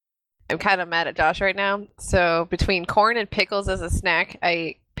I'm kind of mad at Josh right now. So between corn and pickles as a snack, I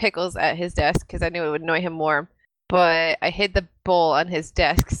ate pickles at his desk because I knew it would annoy him more. But I hid the bowl on his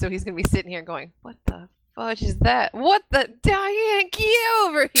desk, so he's gonna be sitting here going, "What the fudge is that? What the Diane? Get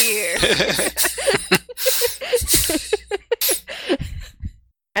over here!"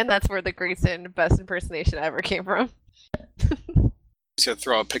 And that's where the Grayson best impersonation ever came from. He's gonna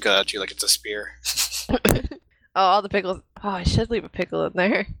throw a pickle at you like it's a spear. Oh, all the pickles. Oh, I should leave a pickle in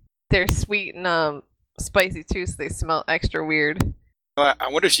there. They're sweet and spicy too, so they smell extra weird. I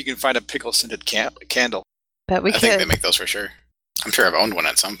wonder if you can find a pickle-scented candle. Bet we I think could. they make those for sure. I'm sure I've owned one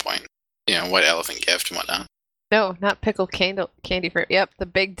at some point. You know, White Elephant Gift and whatnot. No, not pickle candy fruit. Yep, the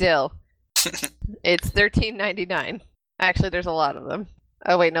big dill. It's $13.99. Actually, there's a lot of them.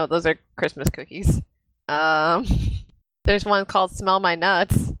 Oh wait, no, those are Christmas cookies. There's one called Smell My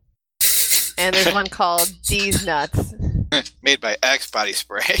Nuts, and there's one called These Nuts. Made by Axe Body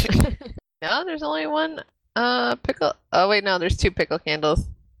Spray. No, there's only one pickle. Oh wait, no, there's two pickle candles.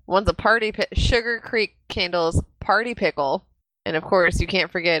 One's a Sugar Creek Candles Party Pickle, and of course you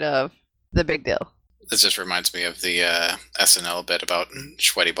can't forget of the Big Dill. This just reminds me of the SNL bit about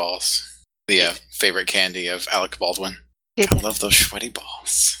sweaty balls. The favorite candy of Alec Baldwin. I love those sweaty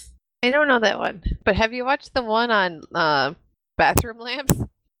balls. I don't know that one, but have you watched the one on bathroom lamps?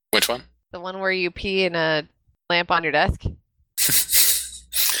 Which one? The one where you pee in a lamp on your desk?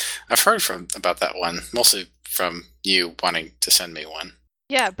 I've heard about that one, mostly from you wanting to send me one.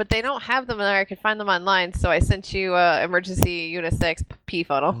 Yeah, but they don't have them there. I could find them online, so I sent you emergency unisex pee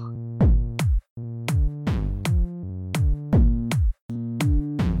funnel.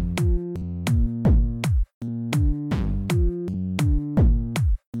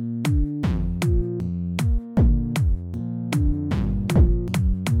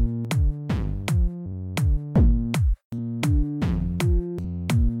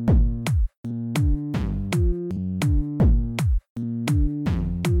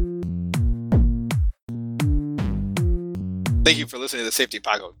 Thank you for listening to the Safety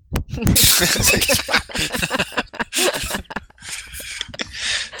Pago.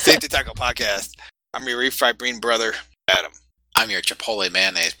 Safety Taco Podcast. I'm your refried bean brother, Adam. I'm your Chipotle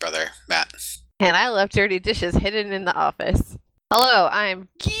mayonnaise brother, Matt. And I left dirty dishes hidden in the office. Hello, I'm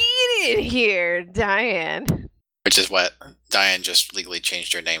getting here, Diane. Which is what Diane just legally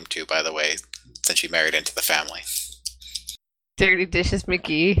changed her name to, by the way, since she married into the family. Dirty Dishes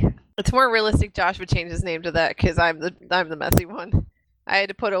McGee. It's more realistic Josh would change his name to that because I'm the messy one. I had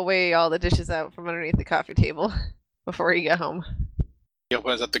to put away all the dishes out from underneath the coffee table before he got home. He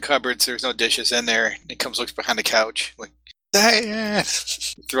opens up the cupboards, there's no dishes in there. He comes, looks behind the couch, like, Diane!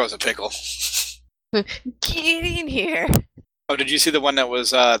 Throws a pickle. Get in here! Oh, did you see the one that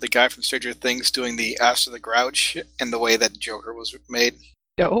was the guy from Stranger Things doing the Ass to the Grouch and the way that Joker was made?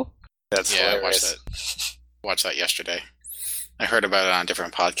 No. That's Yeah, hilarious. I watched that yesterday. I heard about it on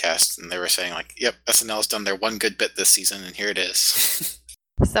different podcasts, and they were saying, like, yep, SNL's done their one good bit this season, and here it is.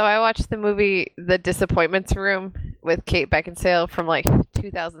 So I watched the movie The Disappointments Room with Kate Beckinsale from like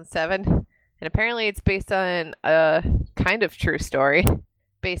 2007. And apparently it's based on a kind of true story.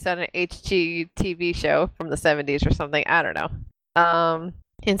 Based on an HGTV show from the 70s or something. I don't know.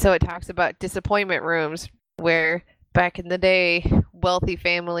 And so it talks about disappointment rooms where back in the day, wealthy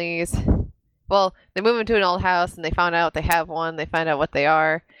families... Well, they move into an old house and they found out they have one. They find out what they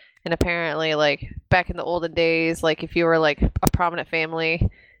are. And apparently, like, back in the olden days, like, if you were, like, a prominent family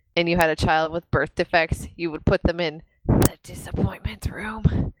and you had a child with birth defects, you would put them in the disappointment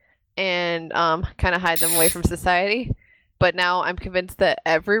room and kind of hide them away from society. But now I'm convinced that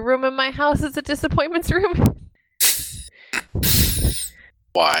every room in my house is a disappointments room.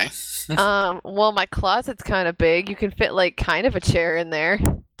 Why? Well, my closet's kind of big. You can fit, like, kind of a chair in there.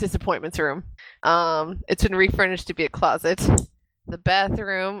 Disappointments room. It's been refurnished to be a closet. The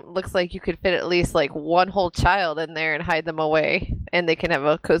bathroom looks like you could fit at least like one whole child in there and hide them away, and they can have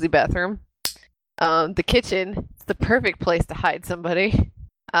a cozy bathroom. The kitchen, it's the perfect place to hide somebody.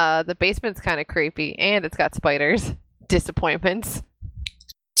 The basement's kind of creepy, and it's got spiders. Disappointments.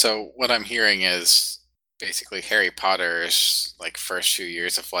 So what I'm hearing is basically Harry Potter's like first few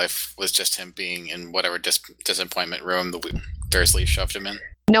years of life was just him being in whatever disappointment room the Dursley shoved him in.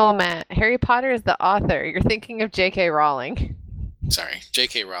 No, Matt. Harry Potter is the author. You're thinking of J.K. Rowling. Sorry,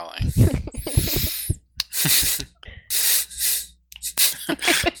 J.K. Rowling.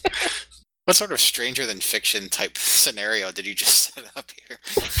 What sort of stranger than fiction type scenario did you just set up here?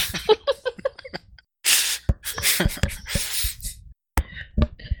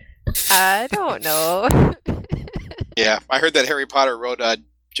 I don't know. Yeah, I heard that Harry Potter wrote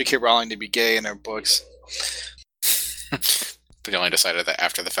J.K. Rowling to be gay in her books. But you only decided that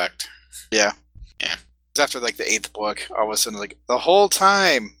after the fact. Yeah. Yeah. It's after like the 8th book, all of a sudden, like the whole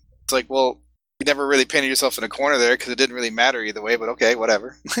time, it's like, well, you never really painted yourself in a corner there because it didn't really matter either way. But okay,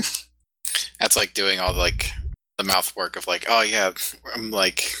 whatever. That's like doing all like the mouth work of like, oh yeah, I'm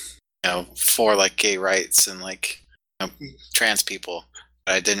like, for like gay rights and like trans people,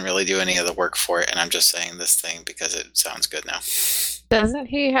 but I didn't really do any of the work for it, and I'm just saying this thing because it sounds good now. Doesn't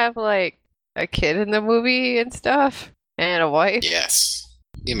he have like a kid in the movie and stuff? And a wife? Yes.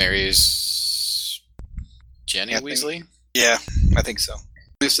 He marries Jenny Yeah, I think- Weasley, Yeah, I think so.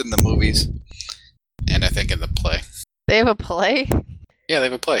 At least in the movies, and I think in the play. They have a play? Yeah, they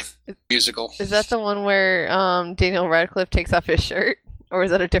have a play. musical. Is that the one where Daniel Radcliffe takes off his shirt? Or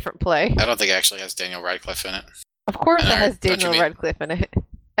is that a different play? I don't think it actually has Daniel Radcliffe in it. Of course it Don't has you Daniel mean- Radcliffe in it.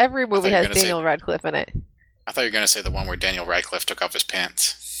 Every movie you were has gonna say- Daniel Radcliffe in it. I thought you were going to say the one where Daniel Radcliffe took off his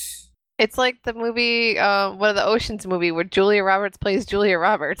pants. It's like the movie, one of the Oceans movie where Julia Roberts plays Julia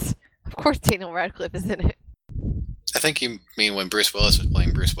Roberts. Of course Daniel Radcliffe is in it. I think you mean when Bruce Willis was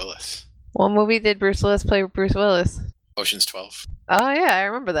playing Bruce Willis. What movie did Bruce Willis play Bruce Willis? Ocean's 12. Oh yeah, I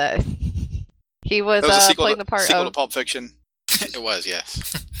remember that. He was, That was a sequel, playing the part sequel to of... Pulp Fiction. It was,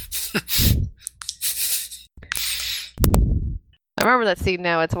 yes. I remember that scene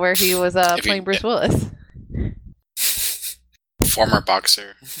now. It's where he was If you- playing Bruce Willis. Former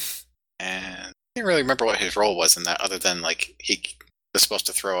boxer. And I can't really remember what his role was in that, other than like he was supposed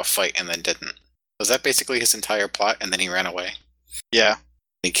to throw a fight and then didn't. Was that basically his entire plot, and then he ran away? Yeah,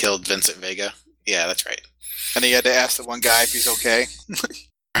 He killed Vincent Vega? Yeah, that's right. and he had to ask the one guy if he's okay.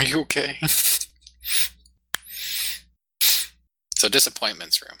 Are you okay? So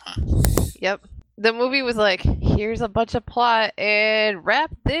Disappointments Room, huh? Yep. The movie was like, here's a bunch of plot and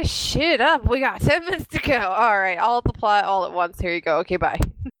wrap this shit up. We got 10 minutes to go. All right, all the plot all at once. Here you go. Okay, bye.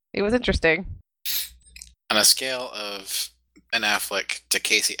 It was interesting. On a scale of Ben Affleck to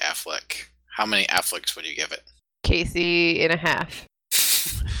Casey Affleck, how many Afflecks would you give it? Casey and a half.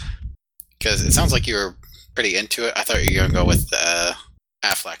 Because it sounds like you were pretty into it. I thought you were going to go with the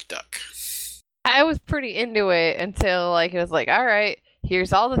Affleck duck. I was pretty into it until like it was like, all right,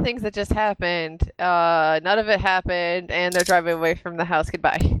 here's all the things that just happened. None of it happened, and they're driving away from the house.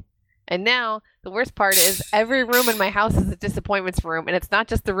 Goodbye. And now the worst part is every room in my house is a disappointments room, and it's not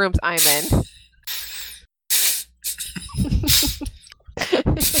just the rooms I'm in.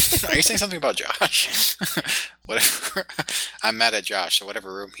 Are you saying something about Josh? Whatever. I'm mad at Josh, so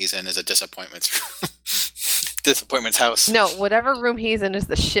whatever room he's in is a disappointment room. Disappointment's house. No, whatever room he's in is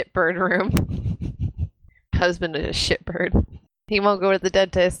the shitbird room. Husband is a shitbird. He won't go to the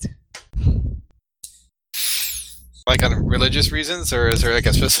dentist. Like on religious reasons, or is there like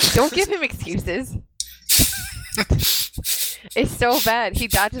a specific? Don't give him excuses. It's so bad. He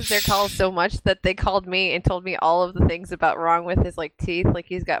dodges their calls so much that they called me and told me all of the things about wrong with his like teeth. Like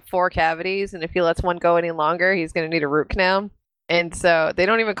he's got 4 cavities, and if he lets one go any longer, he's gonna need a root canal. And so they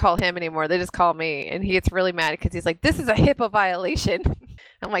don't even call him anymore. They just call me, and he gets really mad because he's like, "This is a HIPAA violation."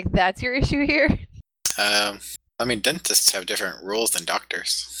 I'm like, "That's your issue here." I mean, dentists have different rules than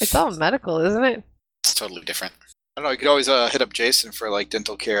doctors. It's all medical, isn't it? It's totally different. I don't know. You could always hit up Jason for like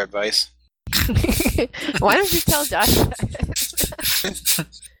dental care advice. Why don't you tell Josh that?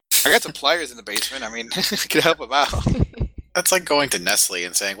 I got some pliers in the basement. I mean, I could help him out. That's like going to Nestle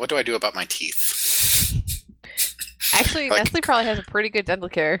and saying, "What do I do about my teeth?" Actually, Like- Nestle probably has a pretty good dental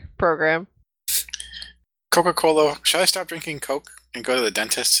care program. Coca-Cola, should I stop drinking Coke and go to the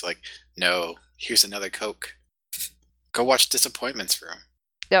dentist? Like, no, here's another Coke. Go watch Disappointments Room.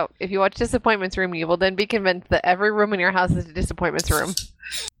 No, if you watch Disappointments Room, you will then be convinced that every room in your house is a Disappointments Room.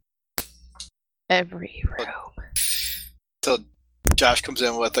 Every room. So Josh comes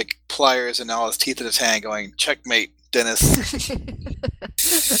in with like pliers and all his teeth in his hand, going, "Checkmate, Dennis."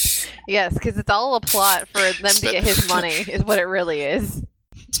 Yes, because it's all a plot for them to Spit. get his money, is what it really is.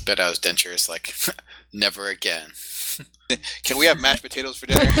 Spit out his dentures like, never again. Can we have mashed potatoes for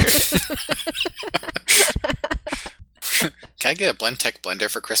dinner? Can I get a Blendtec blender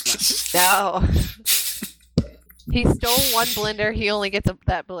for Christmas? No. He stole one blender, he only gets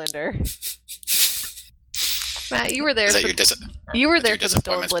that blender. Matt, you were there Is that for, your, you were that's there your for the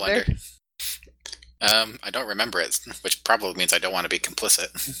stolen disappointments blender. blender? I don't remember it, which probably means I don't want to be complicit.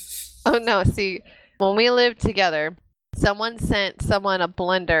 Oh no, see, when we lived together, someone sent someone a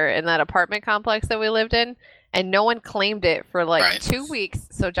blender in that apartment complex that we lived in, and no one claimed it for like Right. 2 weeks.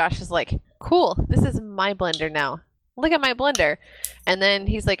 So Josh is like, "Cool, this is my blender now. Look at my blender." And then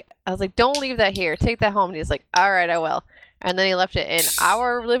he's like, I was like, "Don't leave that here. Take that home." And he's like, "All right, I will." And then he left it in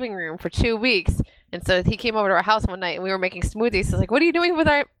our living room for 2 weeks. And so he came over to our house one night and we were making smoothies. He's like, "What are you doing with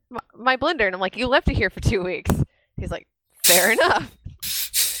my blender?" And I'm like, "You left it here for 2 weeks." He's like, "Fair enough."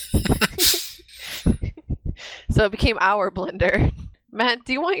 So it became our blender. Matt,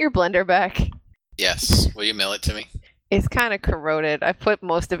 do you want your blender back? Yes. Will you mail it to me? It's kind of corroded. I put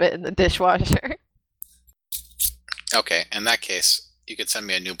most of it in the dishwasher. Okay. In that case, you could send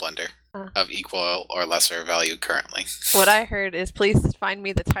me a new blender of equal or lesser value currently. What I heard is please find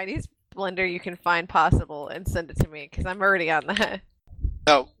me the tiniest blender you can find possible and send it to me because I'm already on that.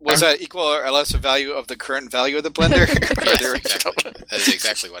 No, was that equal or lesser value of the current value of the blender? Yes, exactly. That is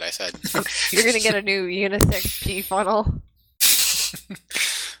exactly what I said. You're going to get a new unisex pea funnel.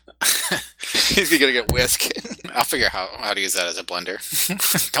 He's going to get whisk. I'll figure out how to use that as a blender.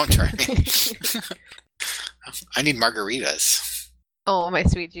 Don't try me. I need margaritas. Oh, my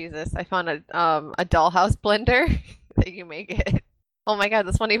sweet Jesus. I found a dollhouse blender that you make it. Oh my god,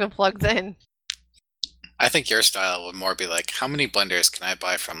 this one even plugs in. I think your style would more be like, how many blenders can I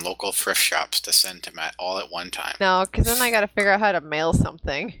buy from local thrift shops to send to Matt all at one time? No, because then I got to figure out how to mail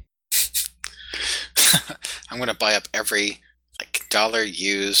something. I'm going to buy up every dollar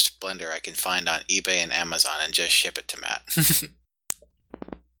used blender I can find on eBay and Amazon and just ship it to Matt.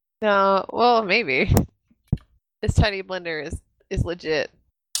 No, well, maybe. This tiny blender is legit.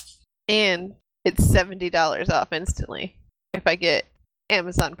 And it's $70 off instantly if I get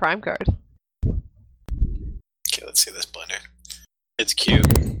Amazon Prime card. Okay, let's see this blender. It's cute.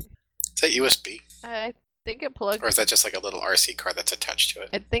 Is that USB? I think it plugs. Or is that just like a little RC card that's attached to it?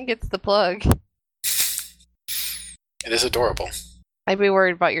 I think it's the plug. It is adorable. I'd be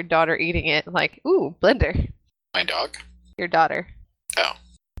worried about your daughter eating it. Like, ooh, blender. My dog? Your daughter. Oh,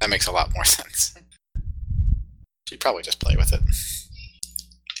 that makes a lot more sense. She'd probably just play with it.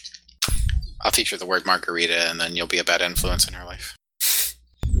 I'll teach her the word margarita, and then you'll be a bad influence in her life.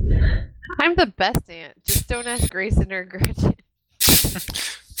 I'm the best aunt. Just don't ask Grayson or Gretchen.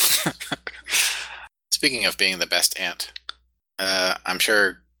 Speaking of being the best aunt, I'm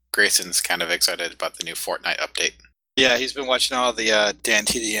sure Grayson's kind of excited about the new Fortnite update. Yeah, he's been watching all the Dan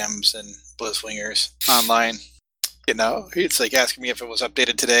TDMs and Blizzwingers online. You know, he's like asking me if it was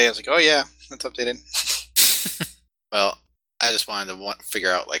updated today. I was like, oh yeah, it's updated. Well, I just wanted to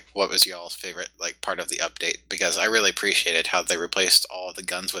figure out what was y'all's favorite part of the update, because I really appreciated how they replaced all the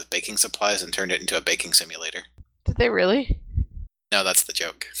guns with baking supplies and turned it into a baking simulator. Did they really? No, that's the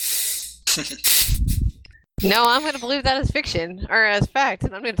joke. No, I'm going to believe that as fiction or as fact,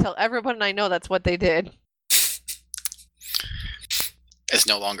 and I'm going to tell everyone I know that's what they did. It's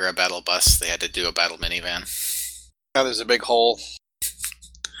no longer a battle bus. They had to do a battle minivan. Now there's a big hole.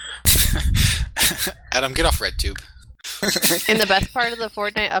 Adam, get off RedTube. And the best part of the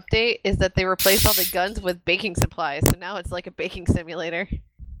Fortnite update is that they replaced all the guns with baking supplies, so now it's like a baking simulator.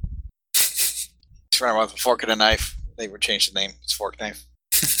 Just run around with a fork and a knife. They were changed the name. It's Fork Knife.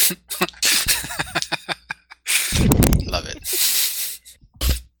 Love it.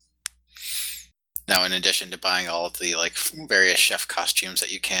 Now, in addition to buying all of the various chef costumes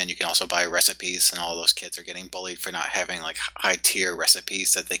that you can also buy recipes, and all those kids are getting bullied for not having high tier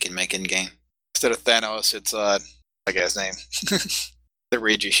recipes that they can make in game. Instead of Thanos, it's that guy's name. The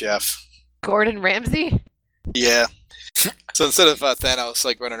Ragey Chef. Gordon Ramsay? Yeah. So instead of Thanos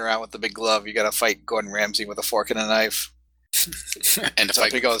running around with the big glove, you gotta fight Gordon Ramsay with a fork and a knife. And the so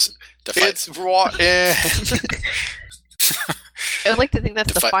fight he goes, it's raw. I would like to think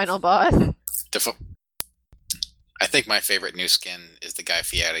that's the final boss. I think my favorite new skin is the Guy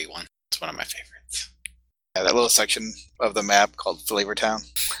Fieri one. It's one of my favorites. Yeah, that little section of the map called Flavor Town.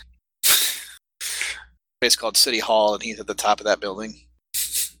 It's called City Hall, and he's at the top of that building.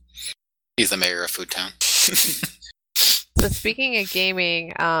 He's the mayor of Food Town. So speaking of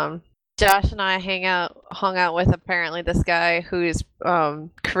gaming, Josh and I hung out with apparently this guy whose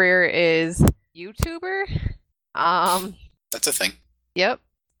career is YouTuber. That's a thing. Yep,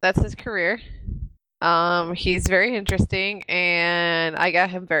 that's his career. He's very interesting, and I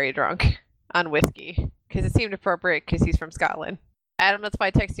got him very drunk on whiskey because it seemed appropriate because he's from Scotland. Adam, that's why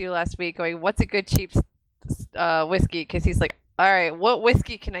I texted you last week going, what's a good cheap whiskey? Because he's like, all right, what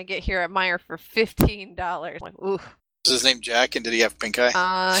whiskey can I get here at Meyer for $15? I'm like, ooh. Was his name Jack, and did he have pink eye?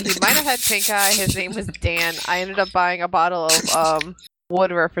 He might have had pink eye. His name was Dan. I ended up buying a bottle of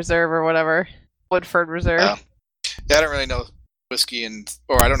Woodruff Reserve or whatever. Woodford Reserve. Yeah, I don't really know whiskey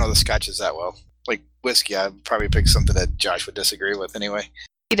or I don't know the scotches that well. Like whiskey, I'd probably pick something that Josh would disagree with anyway.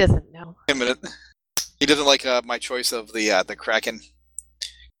 He doesn't know. Wait a minute. He doesn't like my choice of the Kraken.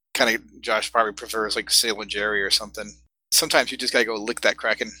 Kind of, Josh probably prefers Sail and Jerry or something. Sometimes you just gotta go lick that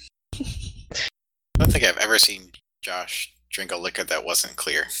Kraken. I don't think I've ever seen Josh drink a liquor that wasn't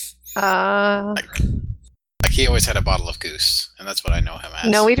clear. He always had a bottle of Goose, and that's what I know him as.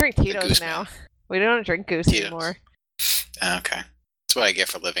 No, we drink Tito's Goose now. Man. We don't drink Goose Tito's. anymore. Okay. That's what I get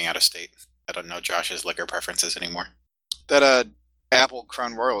for living out of state. I don't know Josh's liquor preferences anymore. That apple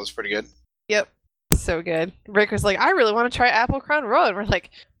Crown Royal is pretty good. Yep. So good. Rick was like, I really want to try Apple Crown Royal. And we're like,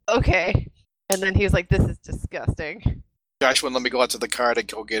 okay. And then he was like, this is disgusting. Josh wouldn't let me go out to the car to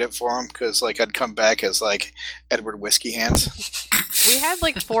go get it for him because like I'd come back as like Edward Whiskey Hands. We had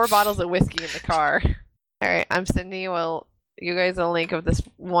like 4 bottles of whiskey in the car. All right, I'm sending you guys a link of this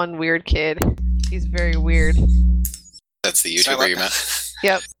one weird kid. He's very weird. That's the YouTuber you meant?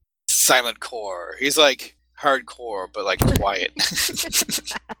 Yep. Silent core. He's like hardcore, but like quiet.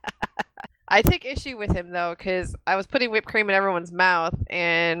 I take issue with him though, because I was putting whipped cream in everyone's mouth,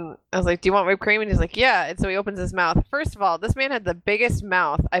 and I was like, "Do you want whipped cream?" And he's like, "Yeah." And so he opens his mouth. First of all, this man had the biggest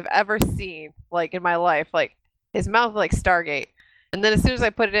mouth I've ever seen, like in my life. Like his mouth, like Stargate. And then as soon as I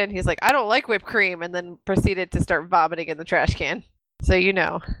put it in, he's like, "I don't like whipped cream," and then proceeded to start vomiting in the trash can. So you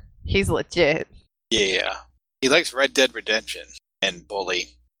know, he's legit. Yeah. He likes Red Dead Redemption and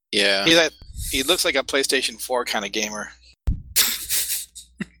Bully. Yeah. He looks like a PlayStation 4 kind of gamer.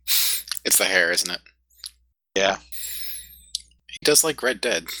 It's the hair, isn't it? Yeah. He does like Red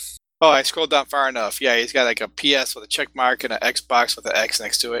Dead. Oh, I scrolled down far enough. Yeah, he's got like a PS with a check mark and an Xbox with an X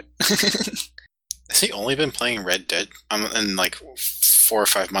next to it. Has he only been playing Red Dead? And like 4 or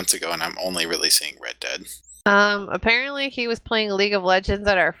 5 months ago, and I'm only really seeing Red Dead. Apparently he was playing League of Legends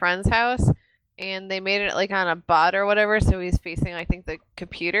at our friend's house, and they made it like on a bot or whatever, so he's facing, I think, the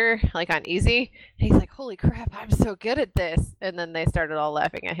computer, like on easy. And he's like, holy crap, I'm so good at this. And then they started all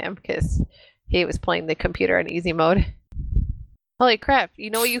laughing at him because he was playing the computer on easy mode. Holy crap,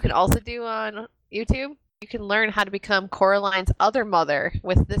 you know what you can also do on YouTube? You can learn how to become Coraline's other mother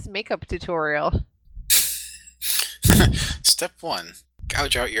with this makeup tutorial. Step 1,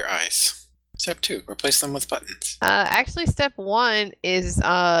 gouge out your eyes. Step 2, replace them with buttons. Actually, step 1 is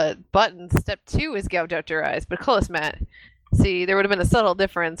buttons. Step 2 is gouge out your eyes. But close, Matt. See, there would have been a subtle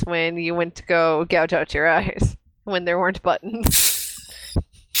difference when you went to go gouge out your eyes when there weren't buttons.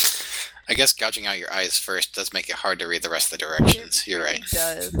 I guess gouging out your eyes first does make it hard to read the rest of the directions. You're right. It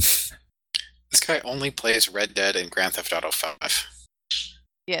does. This guy only plays Red Dead and Grand Theft Auto 5.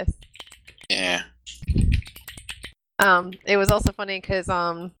 Yes. Yeah. It was also funny because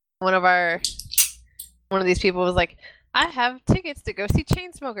one of these people was like, I have tickets to go see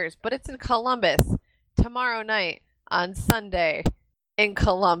Chainsmokers, but it's in Columbus tomorrow night on Sunday in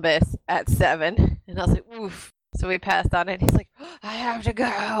Columbus at 7. And I was like, oof. So we passed on it. And he's like, oh, I have to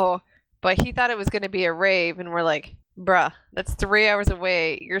go. But he thought it was going to be a rave. And we're like, bruh, that's 3 hours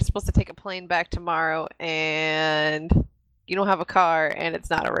away. You're supposed to take a plane back tomorrow. And you don't have a car. And it's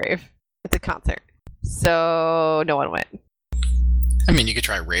not a rave. It's a concert. So no one went. I mean, you could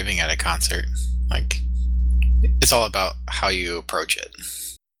try raving at a concert. Like, it's all about how you approach it.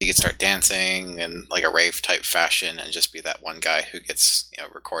 You could start dancing in like a rave type fashion and just be that one guy who gets,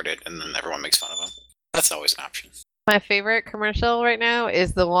 recorded and then everyone makes fun of him. That's always an option. My favorite commercial right now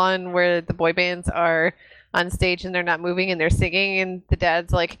is the one where the boy bands are on stage and they're not moving and they're singing, and the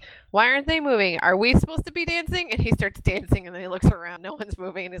dad's like, why aren't they moving? Are we supposed to be dancing? And he starts dancing and then he looks around, no one's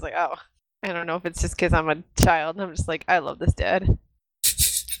moving, and he's like, oh, I don't know if it's just because I'm a child. And I'm just like, I love this dad.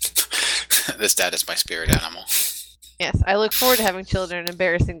 This dad is my spirit animal. Yes, I look forward to having children and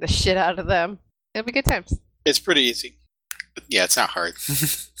embarrassing the shit out of them. It'll be good times. It's pretty easy. Yeah, it's not hard.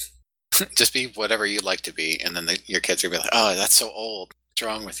 Just be whatever you like to be, and then your kids are going to be like, oh, that's so old. What's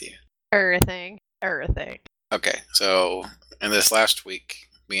wrong with you? Everything. Okay, so in this last week,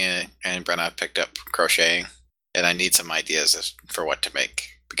 me and Brenna picked up crocheting, and I need some ideas for what to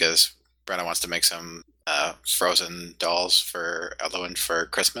make, because Brenna wants to make some frozen dolls for Elowen for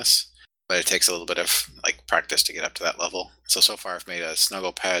Christmas, but it takes a little bit of practice to get up to that level. So far I've made a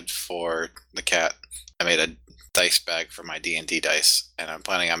snuggle pad for the cat. I made a dice bag for my D&D dice, and I'm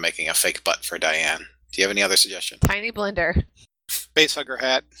planning on making a fake butt for Diane. Do you have any other suggestions? Tiny blender. Face hugger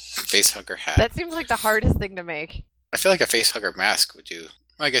hat. Face hugger hat. That seems like the hardest thing to make. I feel like a face hugger mask would do.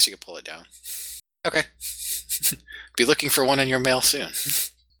 Well, I guess you could pull it down. Okay. Be looking for one in your mail soon.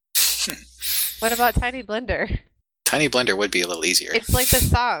 What about Tiny Blender? Tiny Blender would be a little easier. It's like the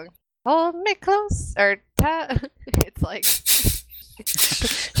song. Hold me close. It's like...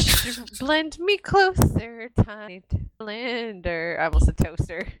 Blend me closer, Tiny Blender. I almost said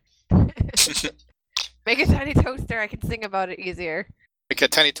toaster. Make a tiny toaster. I can sing about it easier. Like a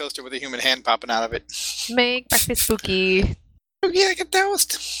tiny toaster with a human hand popping out of it. Make breakfast spooky. Oh yeah, get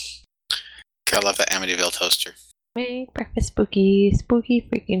toast. I love that Amityville toaster. Make breakfast spooky. Spooky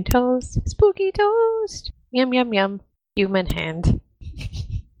freaking toast. Spooky toast. Yum, yum, yum. Human hand.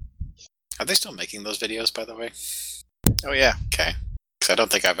 Are they still making those videos, by the way? Oh yeah. Okay. Because I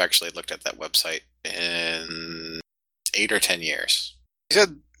don't think I've actually looked at that website in 8 or 10 years. You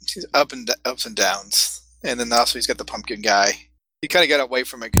said She's ups and downs, and then also he's got the pumpkin guy. He kind of got away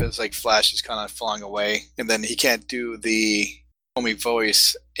from it because like Flash is kind of falling away, and then he can't do the homie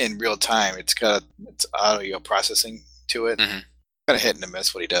voice in real time. It's audio processing to it. Mm-hmm. Kind of hit and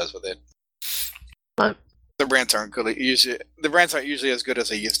miss what he does with it. The rants aren't good. The rants aren't usually as good as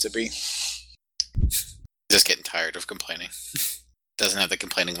they used to be. Just getting tired of complaining. Doesn't have the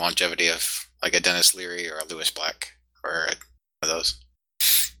complaining longevity of like a Dennis Leary or a Lewis Black or one of those.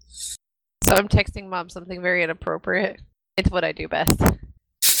 So I'm texting Mom something very inappropriate. It's what I do best.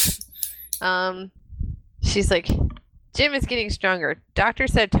 She's like, Jim is getting stronger. Doctor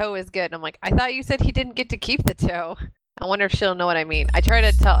said toe is good. And I'm like, I thought you said he didn't get to keep the toe. I wonder if she'll know what I mean. I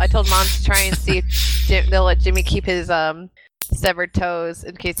told Mom to try and see if they'll let Jimmy keep his severed toes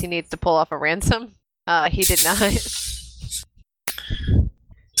in case he needs to pull off a ransom. He did not.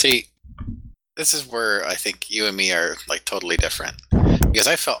 See, this is where I think you and me are like totally different. Because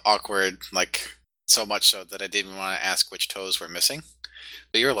I felt awkward, like so much so that I didn't want to ask which toes were missing.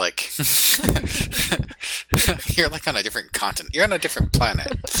 But you're like, you're like on a different continent. You're on a different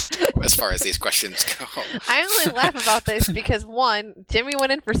planet as far as these questions go. I only laugh about this because one, Jimmy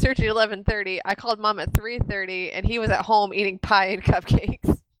went in for surgery at 11:30. I called Mom at 3:30, and he was at home eating pie and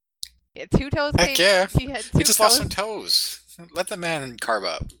cupcakes. He had 2 toes. Heck yeah! He had 2 He just lost some toes. Let the man carb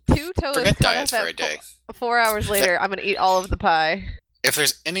up. 2 toes. Forget diets for a day. 4 hours later, I'm gonna eat all of the pie. If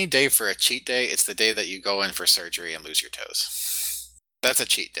there's any day for a cheat day, it's the day that you go in for surgery and lose your toes. That's a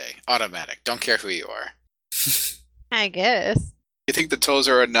cheat day. Automatic. Don't care who you are. I guess. You think the toes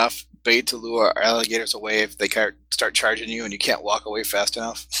are enough bait to lure alligators away if they start charging you and you can't walk away fast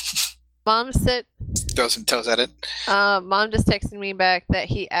enough? Mom said. Throw some toes at it. Mom just texted me back that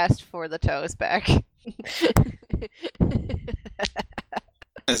he asked for the toes back. A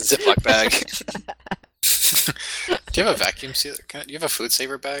Ziploc bag. Do you have a vacuum sealer? Do you have a food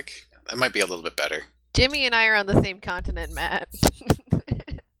saver bag? That might be a little bit better. Jimmy and I are on the same continent, Matt.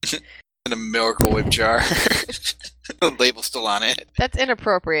 In a Miracle Whip jar. The label still on it. That's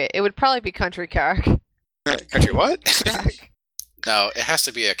inappropriate. It would probably be country cock. Country what? No, it has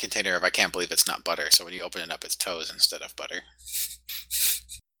to be a container of I can't believe it's not butter. So when you open it up, it's toes instead of butter.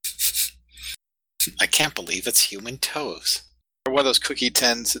 I can't believe it's human toes. Or one of those cookie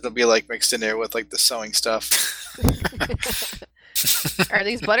tins that'll be like mixed in there with like the sewing stuff. Are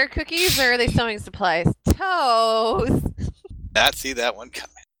these butter cookies or are they sewing supplies? Toes! Not see that one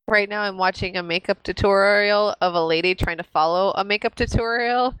coming. Right now I'm watching a makeup tutorial of a lady trying to follow a makeup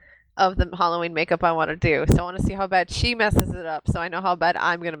tutorial of the Halloween makeup I want to do. So I want to see how bad she messes it up so I know how bad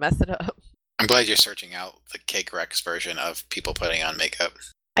I'm going to mess it up. I'm glad you're searching out the Cake Rex version of people putting on makeup.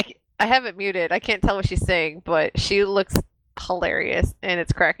 I have it muted. I can't tell what she's saying, but she looks hilarious and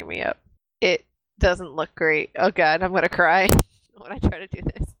it's cracking me up. It doesn't look great. Oh god, I'm going to cry when I try to do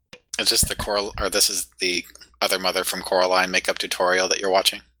this. Is this this is the other mother from Coraline makeup tutorial that you're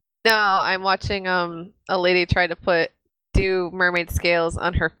watching? No, I'm watching a lady try to do mermaid scales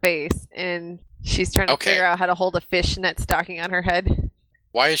on her face, and she's trying to figure out how to hold a fishnet stocking on her head.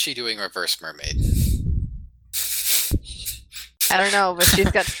 Why is she doing reverse mermaid? I don't know, but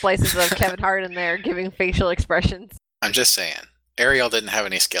she's got splices of Kevin Hart in there giving facial expressions. I'm just saying. Ariel didn't have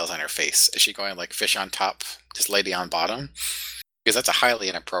any scales on her face. Is she going like fish on top, just lady on bottom? Because that's a highly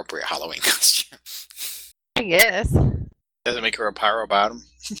inappropriate Halloween costume. I guess. Doesn't make her a pyro bottom.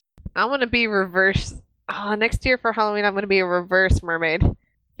 I want to be reverse. Next year for Halloween, I'm going to be a reverse mermaid.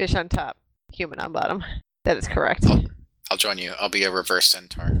 Fish on top, human on bottom. That is correct. I'll join you. I'll be a reverse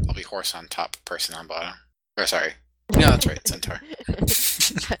centaur. I'll be horse on top, person on bottom. Or sorry. No, that's right, centaur.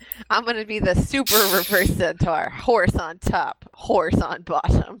 I'm going to be the super reverse centaur. Horse on top, horse on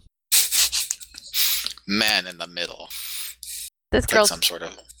bottom. Man in the middle. This girl's some sort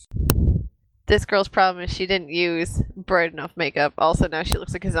of... This girl's problem is she didn't use bright enough makeup. Also, now she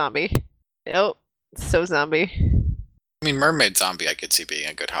looks like a zombie. Oh, so zombie. I mean, mermaid zombie I could see being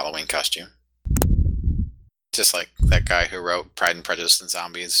a good Halloween costume. Just like that guy who wrote Pride and Prejudice and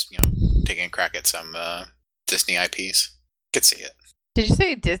Zombies, taking a crack at some Disney IPs. Could see it. Did you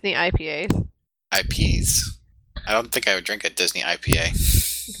say Disney IPAs? IPs. I don't think I would drink a Disney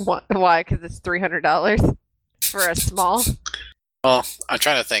IPA. Why? Because it's $300 for a small? Well, I'm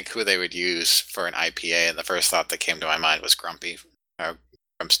trying to think who they would use for an IPA, and the first thought that came to my mind was Grumpy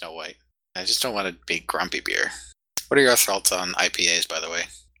from Snow White. I just don't want to be grumpy beer. What are your thoughts on IPAs, by the way?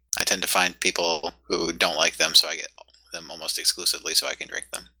 I tend to find people who don't like them, so I get them almost exclusively so I can drink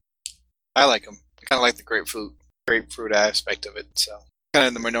them. I like them. I kind of like the grapefruit aspect of it, so kind of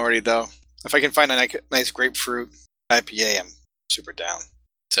in the minority, though. If I can find a nice grapefruit IPA, I'm super down.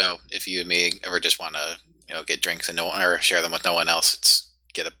 So if you and me ever just want to, get drinks and or share them with no one else, it's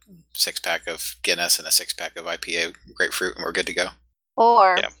get a 6-pack of Guinness and a 6-pack of IPA grapefruit, and we're good to go.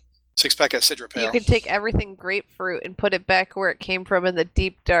 Or Yeah. 6-pack of Citra Pale. you can take everything grapefruit and put it back where it came from in the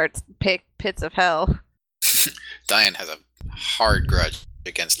deep dark pits of hell. Diane has a hard grudge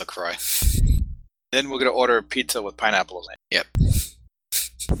against LaCroix. Then we're gonna order a pizza with pineapples. Yep.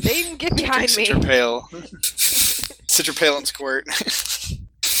 Satan, get behind me. Citra Pale. Citra Pale and Squirt.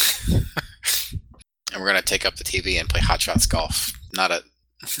 And we're gonna take up the TV and play Hot Shots Golf. Not a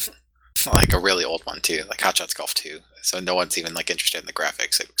like a really old one too, like Hot Shots Golf 2. So no one's even like interested in the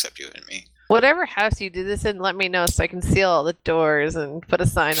graphics except you and me. Whatever house you do this in, let me know so I can seal all the doors and put a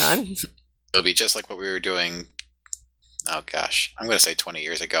sign on. It'll be just like what we were doing. Oh gosh, I'm gonna say 20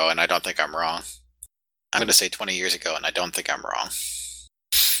 years ago, and I don't think I'm wrong. I'm gonna say 20 years ago, and I don't think I'm wrong.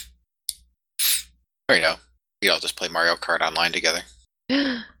 There you go. We all just play Mario Kart online together.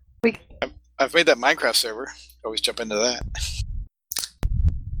 I've made that Minecraft server. Always jump into that.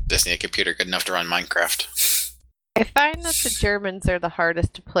 Just need a computer good enough to run Minecraft. I find that the Germans are the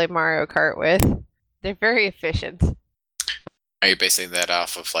hardest to play Mario Kart with. They're very efficient. Are you basing that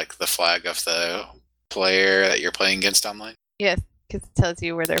off of like the flag of the player that you're playing against online? Yes, because it tells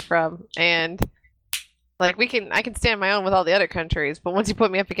you where they're from. And like I can stand my own with all the other countries, but once you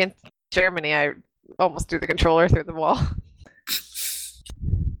put me up against Germany, I almost threw the controller through the wall.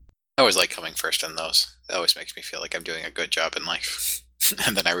 I always like coming first in those. It always makes me feel like I'm doing a good job in life.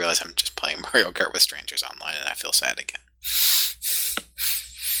 And then I realize I'm just playing Mario Kart with strangers online, and I feel sad again.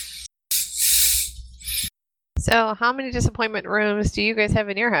 So, how many disappointment rooms do you guys have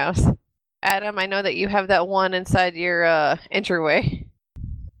in your house? Adam, I know that you have that one inside your entryway.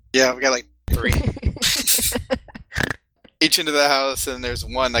 Yeah, we got like 3. Each into the house, and there's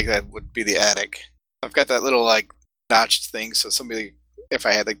one like that would be the attic. I've got that little like notched thing, so somebody, if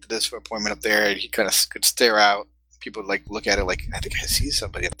I had like the disappointment up there, you kind of could stare out. People would like look at it like, I think I see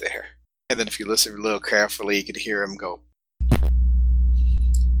somebody up there. And then if you listen a little carefully, you could hear him go.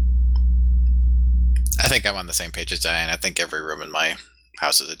 I think I'm on the same page as Diane. I think every room in my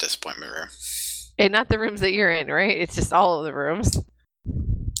house is a disappointment room. And not the rooms that you're in, right? It's just all of the rooms.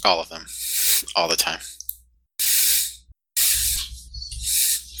 All of them. All the time.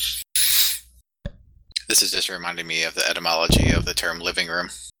 This is just reminding me of the etymology of the term living room.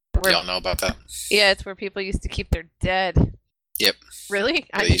 Where, Y'all know about that? yeah, it's where people used to keep their dead. Yep. Really?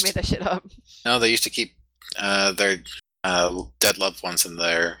 I They just used made that shit up. No, they used to keep their dead loved ones in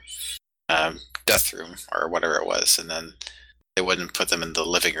their death room or whatever it was, and then they wouldn't put them in the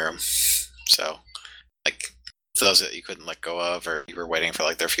living room. So, like, those that you couldn't let go of, or you were waiting for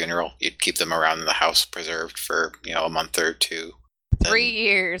like their funeral, you'd keep them around in the house, preserved for a month or two. 3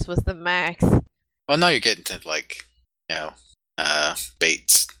 years was the max. Well, now you're getting to like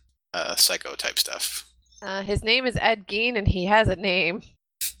Bates, psycho type stuff. His name is Ed Gein, and he has a name.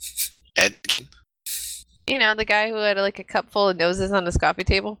 Ed. You know, the guy who had like a cup full of noses on his coffee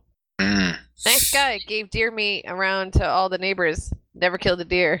table. Mm. Nice guy. Gave deer meat around to all the neighbors. Never killed a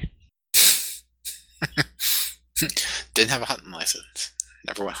deer. Didn't have a hunting license.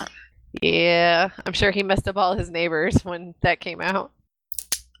 Never went hunting. Yeah, I'm sure he messed up all his neighbors when that came out.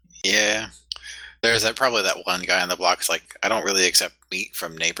 Yeah. There's probably that one guy on the block who's like, I don't really accept meat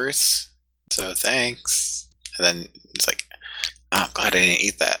from neighbors, so thanks. And then it's like, oh, I'm glad I didn't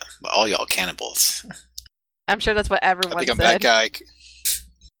eat that. But all y'all cannibals. I'm sure that's what everyone I think I'm said. that guy.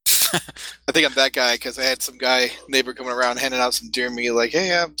 I think I'm that guy because I had some neighbor coming around handing out some deer meat, like,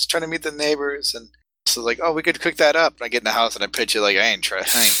 hey, I'm just trying to meet the neighbors. And so like, oh, we could cook that up. And I get in the house and I pitch it like, I ain't.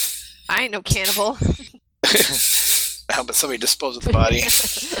 I ain't no cannibal. How about somebody dispose of the body?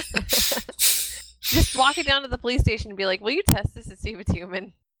 Just walk it down to the police station and be like, will you test this and see if it's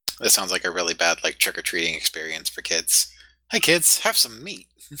human? This sounds like a really bad like trick-or-treating experience for kids. Hey kids, have some meat.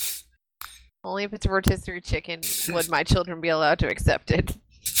 Only if it's a rotisserie chicken would my children be allowed to accept it.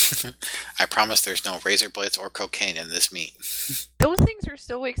 I promise there's no razor blades or cocaine in this meat. Those things are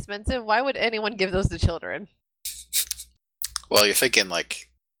so expensive. Why would anyone give those to children? Well, you're thinking like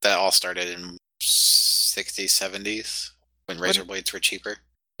that all started in 60s, 70s when razor blades were cheaper.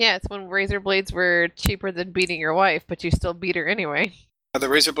 Yeah, it's when razor blades were cheaper than beating your wife, but you still beat her anyway. Are the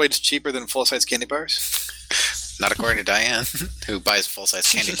razor blades cheaper than full-size candy bars? Not according to Diane, who buys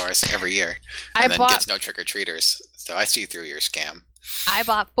full-size candy bars every year I and then gets no trick-or-treaters. So I see through your scam.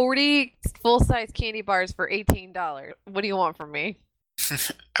 bought 40 full-size candy bars for $18. What do you want from me?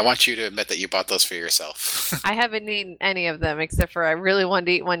 I want you to admit that you bought those for yourself. I haven't eaten any of them except for I really wanted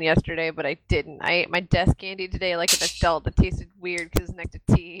to eat one yesterday, but I didn't. I ate my desk candy today like an adult. It tasted weird because it's next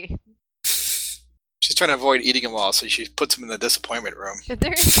to tea. She's trying to avoid eating them all, so she puts them in the disappointment room.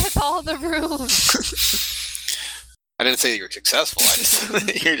 That's all the rooms. I didn't say you were successful. I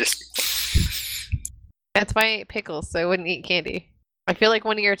just you're just. That's why I ate pickles, so I wouldn't eat candy. I feel like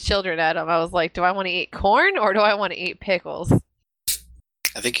one of your children, Adam. I was like, do I want to eat corn or do I want to eat pickles?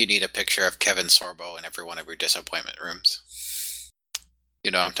 I think you need a picture of Kevin Sorbo in every one of your disappointment rooms.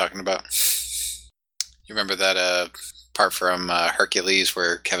 You know what I'm talking about? You remember that part from Hercules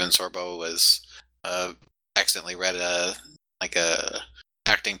where Kevin Sorbo was accidentally read a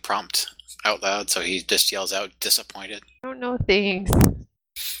acting prompt out loud, so he just yells out disappointed. I don't know things.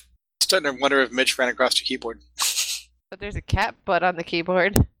 Starting to wonder if Mitch ran across your keyboard. But there's a cat butt on the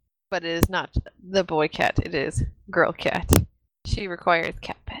keyboard. But it is not the boy cat, it is girl cat. She requires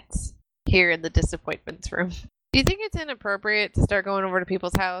cat pets. Here in the disappointments room. Do you think it's inappropriate to start going over to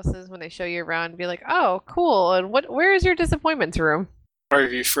people's houses when they show you around and be like, oh, cool, and where is your disappointments room? Or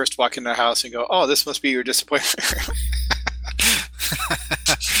if you first walk in their house and go, oh, this must be your disappointment room.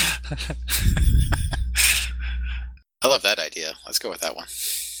 I love that idea. Let's go with that one.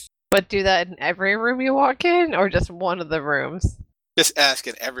 But do that in every room you walk in, or just one of the rooms? Just ask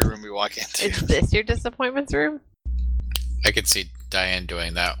in every room you walk into. Is this your disappointments room? I could see Diane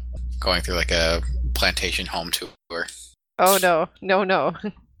doing that, going through like a plantation home tour. Oh, no. No.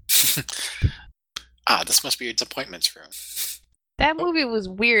 This must be your disappointments room. That movie was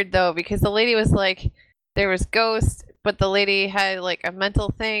weird, though, because the lady was like, there was ghosts, but the lady had like a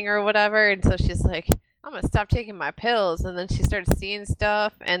mental thing or whatever, and so she's like, I'm gonna stop taking my pills, and then she started seeing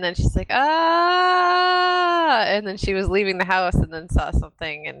stuff, and then she's like, and then she was leaving the house and then saw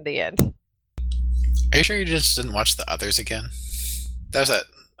something in the end. Are you sure you just didn't watch The Others again? That was that,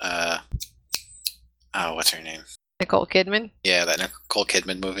 what's her name? Nicole Kidman? Yeah, that Nicole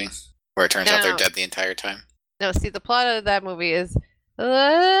Kidman movie, where it turns out they're dead the entire time. No, see, the plot of that movie is,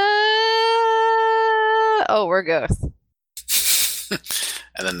 we're ghosts.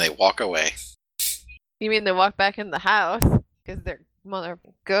 And then they walk away. You mean they walk back in the house? Because they're mother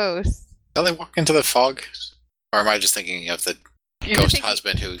ghosts. Don't they walk into the fog? Or am I just thinking of the ghost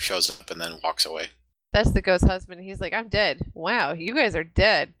husband who shows up and then walks away? That's the ghost husband. He's like, I'm dead. Wow, you guys are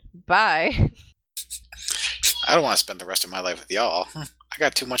dead. Bye. I don't want to spend the rest of my life with y'all. I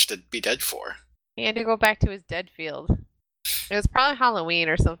got too much to be dead for. He had to go back to his dead field. It was probably Halloween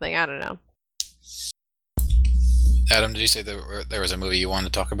or something. I don't know. Adam, did you say there was a movie you wanted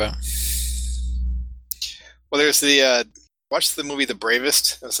to talk about? Well, there's the watch the movie The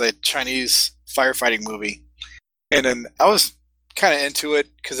Bravest. It was a Chinese firefighting movie, and then I was kind of into it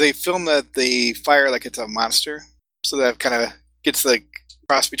because they filmed the fire like it's a monster, so that kind of gets the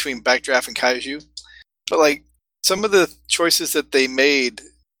cross between Backdraft and Kaiju. But like some of the choices that they made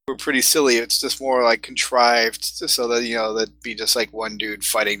were pretty silly. It's just more like contrived, just so that that'd be just like one dude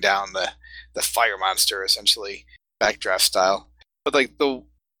fighting down the fire monster, essentially Backdraft style. But like the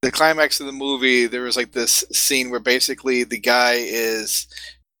climax of the movie, there was like this scene where basically the guy is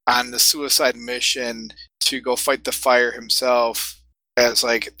on the suicide mission to go fight the fire himself, as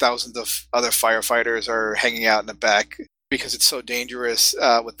like thousands of other firefighters are hanging out in the back because it's so dangerous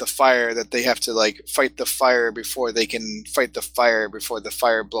with the fire that they have to like fight the fire before they can fight the fire before the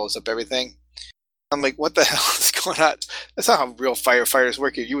fire blows up everything. I'm like, what the hell is going on? That's not how real firefighters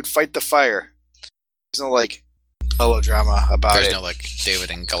work. You would fight the fire. There's no like melodrama about it. There's no like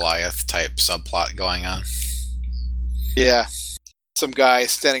David and Goliath type subplot going on. Yeah. Some guy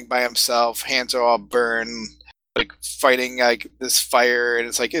standing by himself, hands are all burned, like fighting like this fire, and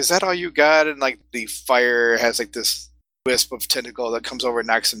it's like, is that all you got? And like the fire has like this wisp of tentacle that comes over and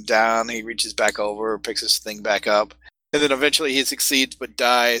knocks him down. He reaches back over, picks his thing back up, and then eventually he succeeds but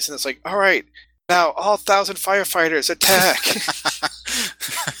dies. And it's like, all right, now all 1,000 firefighters attack.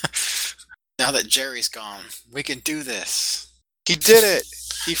 Now that Jerry's gone, we can do this. He did it.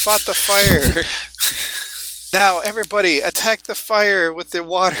 He fought the fire. Now everybody attack the fire with the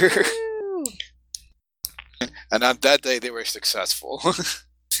water. And on that day they were successful.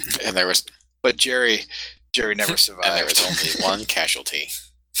 And there was, but Jerry never survived. And there was only one casualty.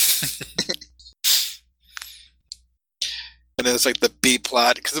 And then it's like the B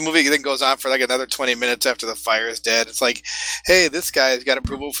plot, because the movie then goes on for like another 20 minutes after the fire is dead. It's like, hey, this guy's got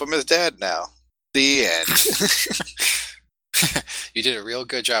approval from his dad now. The end. You did a real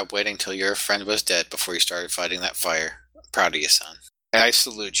good job waiting till your friend was dead before you started fighting that fire. I'm proud of you, son. And I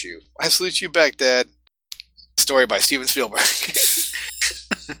salute you. I salute you back, Dad. Story by Steven Spielberg.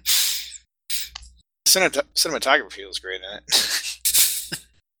 Cinematography was great in it.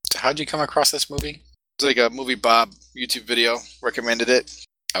 So how'd you come across this movie? It's like a Movie Bob YouTube video. Recommended it.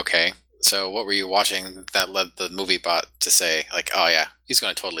 Okay. So what were you watching that led the movie bot to say, like, oh yeah, he's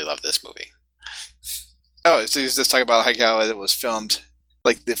going to totally love this movie? Oh, so he's just talking about like how it was filmed,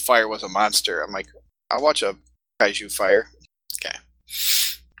 like the fire was a monster. I'm like, I'll watch a kaiju fire. Okay.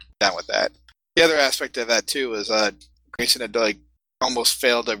 Down with that. The other aspect of that too is Grayson had like almost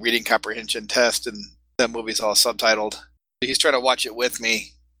failed a reading comprehension test, and that movie's all subtitled. He's trying to watch it with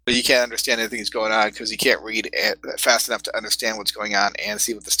me, but he can't understand anything that's going on because he can't read fast enough to understand what's going on and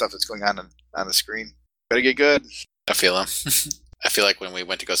see what the stuff that's going on the screen. Better get good. I feel him. I feel like when we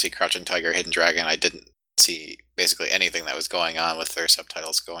went to go see Crouching Tiger, Hidden Dragon, I didn't see basically anything that was going on with their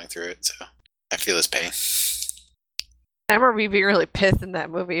subtitles going through it, so I feel his pain. I remember you being really pissed in that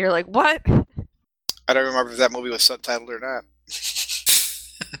movie. You're like, what? I don't remember if that movie was subtitled or not.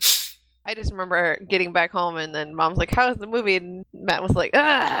 I just remember getting back home and then Mom's like, how's the movie? And Matt was like,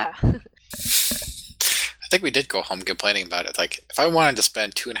 ah! I think we did go home complaining about it. Like, if I wanted to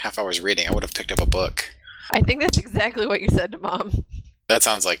spend 2.5 hours reading, I would have picked up a book. I think that's exactly what you said to Mom. That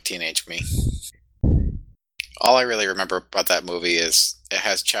sounds like teenage me. All I really remember about that movie is it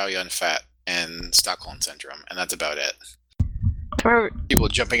has Chow Yun-fat and Stockholm Syndrome, and that's about it. I remember, People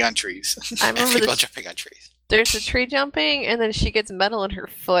jumping on trees. I remember People jumping on trees. there's the tree jumping, and then she gets metal in her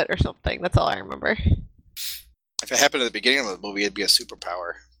foot or something. That's all I remember. If it happened at the beginning of the movie, it'd be a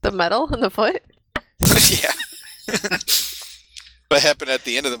superpower. The metal in the foot? Yeah. But it happened at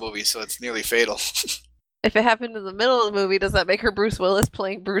the end of the movie, so it's nearly fatal. If it happened in the middle of the movie, does that make her Bruce Willis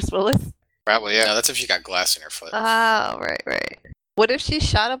playing Bruce Willis? Probably, yeah. No, that's if she got glass in her foot. Oh, right. What if she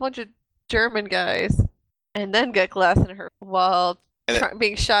shot a bunch of German guys and then got glass in her while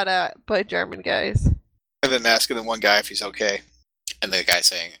being shot at by German guys? And then asking the one guy if he's okay. And the guy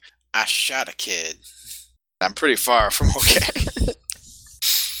saying, I shot a kid. I'm pretty far from okay.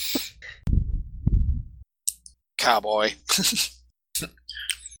 Cowboy.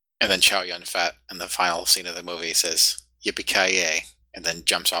 And then Chow Yun-fat in the final scene of the movie says, yippee-ki-yay, and then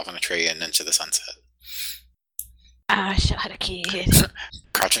jumps off on a tree and into the sunset. I shot a kid.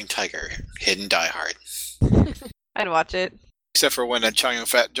 Crouching Tiger, Hidden Die Hard. I'd watch it. Except for when Chow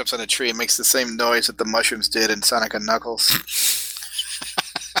Yun-fat jumps on a tree and makes the same noise that the mushrooms did in Sonic and Knuckles.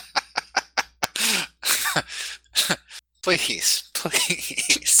 Please,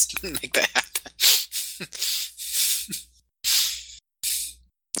 make that happen.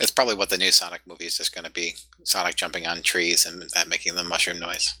 It's probably what the new Sonic movie is just going to be. Sonic jumping on trees and that making the mushroom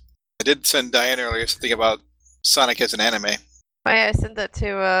noise. I did send Diane earlier something about Sonic as an anime. Oh, yeah, I sent that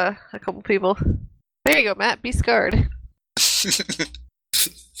to a couple people. There you go, Matt. Be scarred.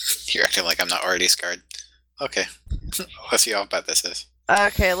 You're acting like I'm not already scarred. Okay. Let's see how bad this is.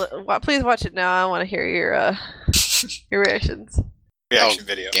 Okay, please watch it now. I want to hear your reactions. Reaction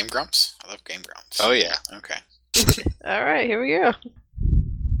video. Game Grumps? I love Game Grumps. Oh, yeah. Okay. All right, here we go.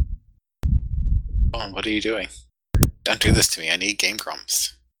 Oh, what are you doing? Don't do this to me. I need Game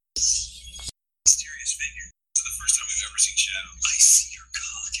Grumps. Mysterious figure. This is the first time we've ever seen Shadow. I see your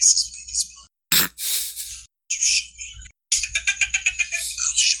cock is as big as mine. You show me your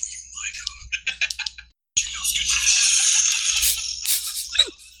I'll show you my cock. You know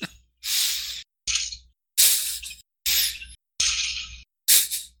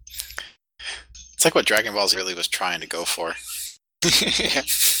It's like what Dragon Ball Z really was trying to go for. Yeah.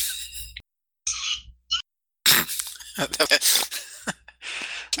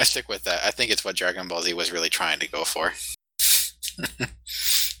 I stick with that. I think it's what Dragon Ball Z was really trying to go for.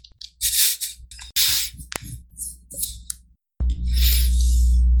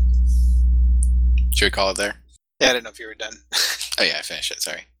 Should we call it there? Yeah, I didn't know if you were done. Oh yeah, I finished it.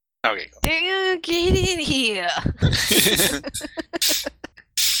 Sorry. Okay, cool. Damn, get in here.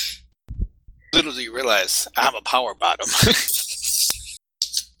 Little do you realize, I'm a power bottom.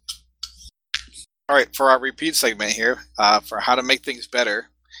 Alright, for our repeat segment here, for how to make things better,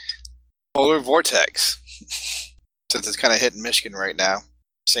 Polar Vortex. Since it's kind of hitting Michigan right now,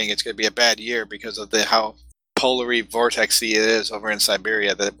 saying it's going to be a bad year because of how polary vortexy it is over in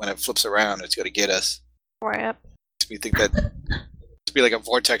Siberia, that when it flips around, it's going to get us. Crap. We think that it's be like a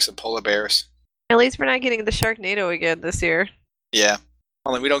vortex of polar bears. At least we're not getting the Sharknado again this year. Yeah.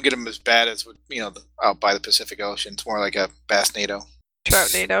 Only we don't get them as bad as, out by the Pacific Ocean. It's more like a Bass-nado.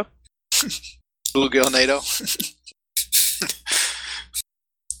 Troutnado. Bluegill-nado.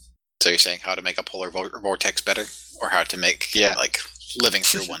 So you're saying how to make a polar vortex better, or how to make living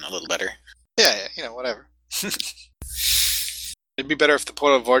through one a little better? Yeah, whatever. It'd be better if the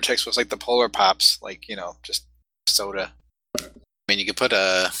polar vortex was like the Polar Pops, just soda. I mean, you could put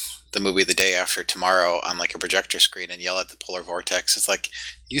the movie The Day After Tomorrow on like a projector screen and yell at the polar vortex. It's like,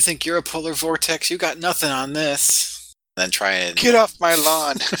 you think you're a polar vortex? You got nothing on this. And then try and get off my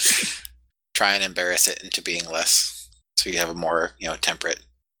lawn. Try and embarrass it into being less, so you have a more temperate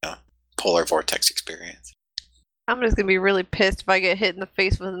polar vortex experience. I'm just gonna be really pissed if I get hit in the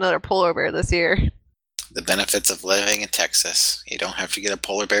face with another polar bear this year. The benefits of living in Texas. You don't have to get a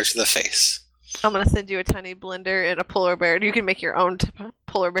polar bear to the face. I'm gonna send you a tiny blender and a polar bear. And you can make your own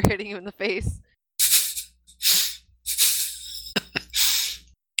polar bear hitting you in the face.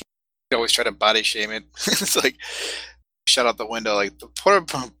 You always try to body shame it. It's like shut out the window. Like the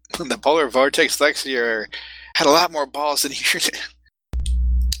polar vortex Lexi had a lot more balls than you.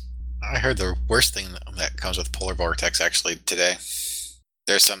 I heard the worst thing that comes with polar vortex actually today.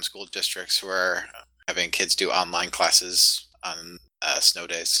 There's some school districts who are having kids do online classes on snow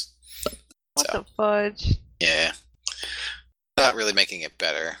days. What So, the fudge? yeah. Not really making it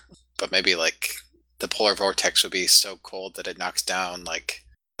better, but maybe like the polar vortex would be so cold that it knocks down like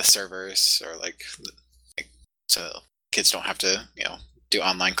the servers or like so kids don't have to, do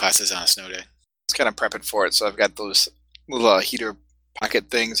online classes on a snow day. It's kind of prepping for it. So I've got those little heater pocket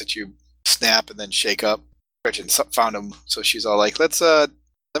things that you snap and then shake up. Gretchen found them, so she's all like, let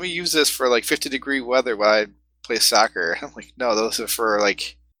me use this for like 50-degree weather while I play soccer. I'm like, no, those are for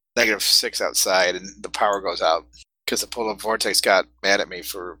like -6 outside and the power goes out. Because the polar vortex got mad at me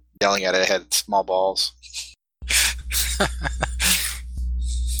for yelling at it. It had small balls.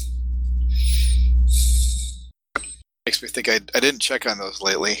 Makes me think I didn't check on those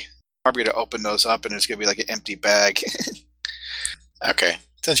lately. Probably to open those up and there's going to be like an empty bag. Okay.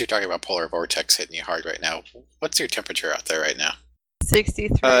 Since you're talking about polar vortex hitting you hard right now, what's your temperature out there right now?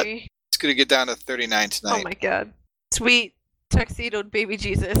 63. It's going to get down to 39 tonight. Oh my god. Sweet tuxedo baby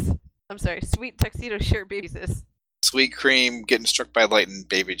Jesus. I'm sorry, sweet tuxedo shirt baby Jesus. Sweet cream getting struck by lightning,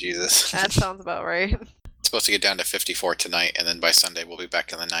 baby Jesus. That sounds about right. It's supposed to get down to 54 tonight, and then by Sunday we'll be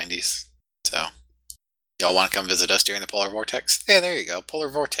back in the 90s. So, y'all want to come visit us during the polar vortex? Yeah, there you go, polar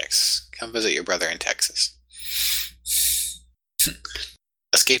vortex. Come visit your brother in Texas.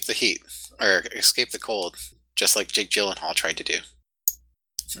 Escape the heat, or escape the cold, just like Jake Gyllenhaal tried to do.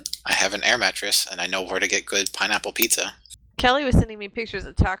 I have an air mattress, and I know where to get good pineapple pizza. Kelly was sending me pictures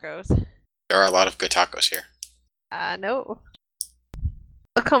of tacos. There are a lot of good tacos here. No.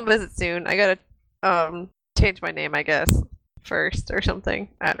 I'll come visit soon. I gotta change my name, I guess, first or something.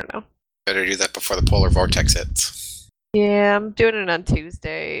 I don't know. Better do that before the polar vortex hits. Yeah, I'm doing it on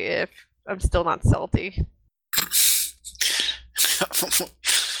Tuesday if I'm still not salty.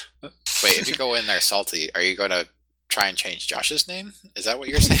 Wait, if you go in there salty, are you going to try and change Josh's name? Is that what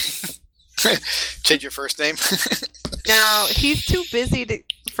you're saying? Change your first name? No, he's too busy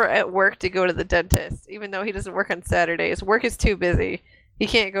at work to go to the dentist, even though he doesn't work on Saturdays. Work is too busy. He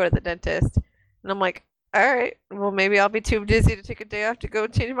can't go to the dentist. And I'm like, all right, well, maybe I'll be too busy to take a day off to go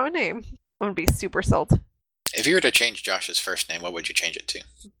change my name. I'm going to be super salt. If you were to change Josh's first name, what would you change it to?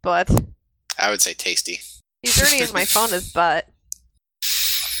 But I would say Tasty. he's already in my phone as Butt.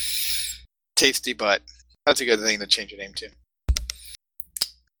 Tasty Butt. That's a good thing to change your name to.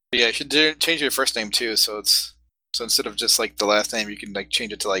 Yeah, you should change your first name too, so instead of just like the last name, you can like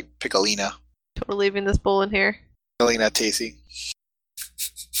change it to like Piccolina. Totally leaving this bowl in here. Piccolina Tasty.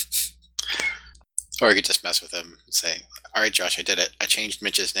 Or you could just mess with him and say, all right, Josh, I did it. I changed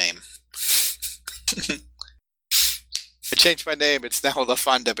Mitch's name. I changed my name. It's now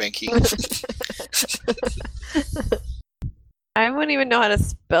LaFonda Banky. I wouldn't even know how to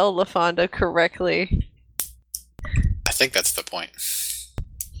spell LaFonda correctly. I think that's the point.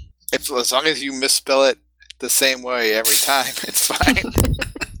 As long as you misspell it the same way every time, it's fine.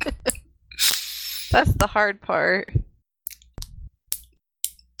 That's the hard part.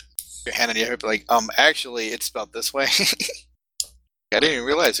 Your hand on your hip, like, actually, it's spelled this way. I didn't even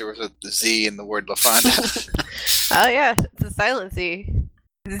realize there was a Z in the word LaFonda. Oh yeah, it's a silent Z.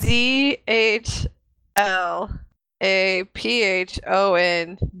 ZHLAPHONDAZ.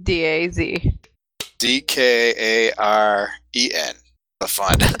 DKAREN.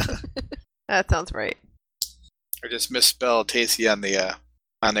 LaFonda. That sounds right. Or just misspell Tasty on there,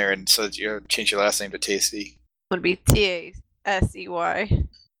 and so you change your last name to Tasty. Would be TASEY.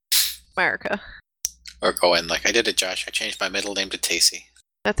 America. Or go in like, I did it, Josh. I changed my middle name to Tasty.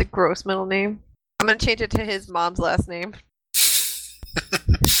 That's a gross middle name. I'm gonna change it to his mom's last name.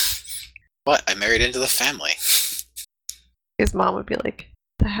 What? I married into the family. His mom would be like,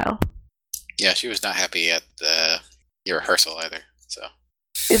 "The hell." Yeah, she was not happy at your rehearsal either. So.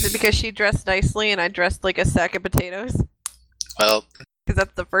 Is it because she dressed nicely and I dressed like a sack of potatoes? Well. Because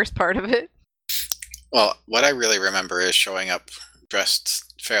that's the first part of it. Well, what I really remember is showing up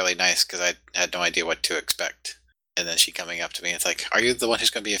dressed fairly nice because I had no idea what to expect. And then she coming up to me and it's like, are you the one who's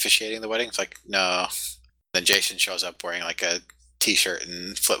going to be officiating the wedding? It's like, no. Then Jason shows up wearing like a t-shirt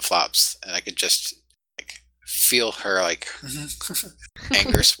and flip-flops and I could just like feel her like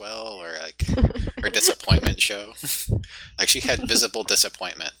anger swell or like her disappointment show. Like she had visible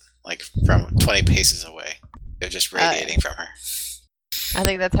disappointment. like from 20 paces away. They're just radiating from her. I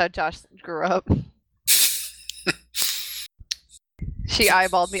think that's how Josh grew up. She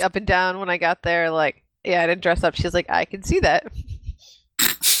eyeballed me up and down when I got there. Like, yeah, I didn't dress up. She's like, I can see that.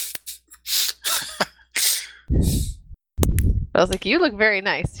 I was like, you look very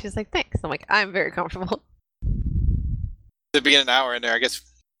nice. She's like, thanks. I'm like, I'm very comfortable. There'd be an hour in there. I guess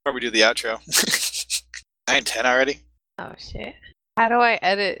probably do the outro. 9:10 already. Oh shit! How do I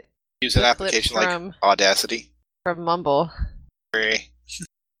edit Use an the clips application like from Audacity. Mumble? Free.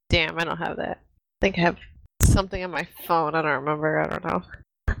 Damn, I don't have that. I think I have something on my phone. I don't remember. I don't know.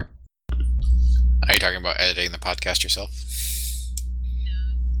 Are you talking about editing the podcast yourself?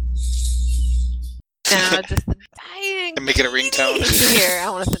 No, just the dying. And make it a ringtone. Here, I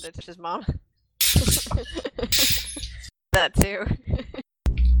want to send it to his mom. That too.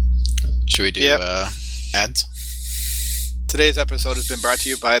 Should we do ads? Today's episode has been brought to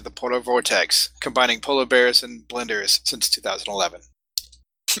you by the Polar Vortex, combining polar bears and blenders since 2011.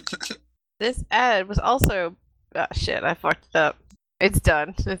 This ad was also... Oh, shit, I fucked it up. It's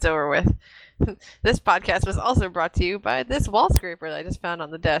done. It's over with. This podcast was also brought to you by this wall scraper that I just found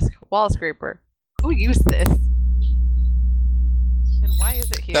on the desk. Wall scraper. Who used this? And why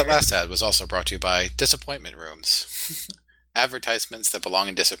is it here? That last ad was also brought to you by Disappointment Rooms. Advertisements that belong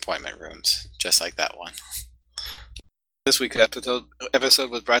in disappointment rooms, just like that one. This week's episode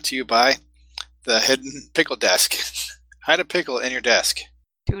was brought to you by the Hidden Pickle Desk. Hide a pickle in your desk.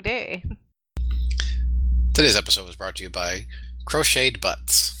 Today. Today's episode was brought to you by Crocheted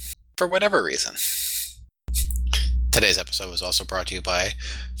Butts. For whatever reason. Today's episode was also brought to you by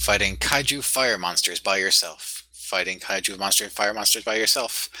Fighting Kaiju Fire Monsters by Yourself. Fighting Kaiju Fire Monsters by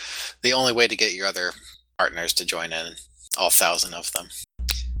yourself. The only way to get your other partners to join in. All 1,000 of them.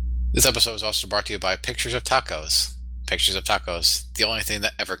 This episode was also brought to you by Pictures of Tacos. Pictures of Tacos, the only thing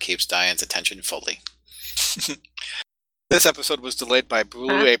that ever keeps Diane's attention fully. This episode was delayed by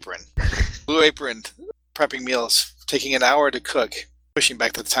Blue Apron. Blue Apron prepping meals, taking an hour to cook, pushing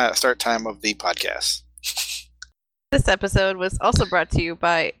back the start time of the podcast. This episode was also brought to you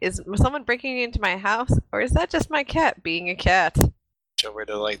by, is someone breaking into my house, or is that just my cat being a cat? Over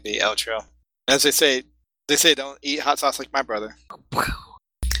to like the outro. As they say don't eat hot sauce like my brother.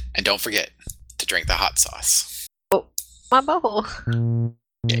 And don't forget to drink the hot sauce. My bubble.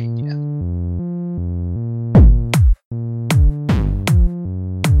 Yay.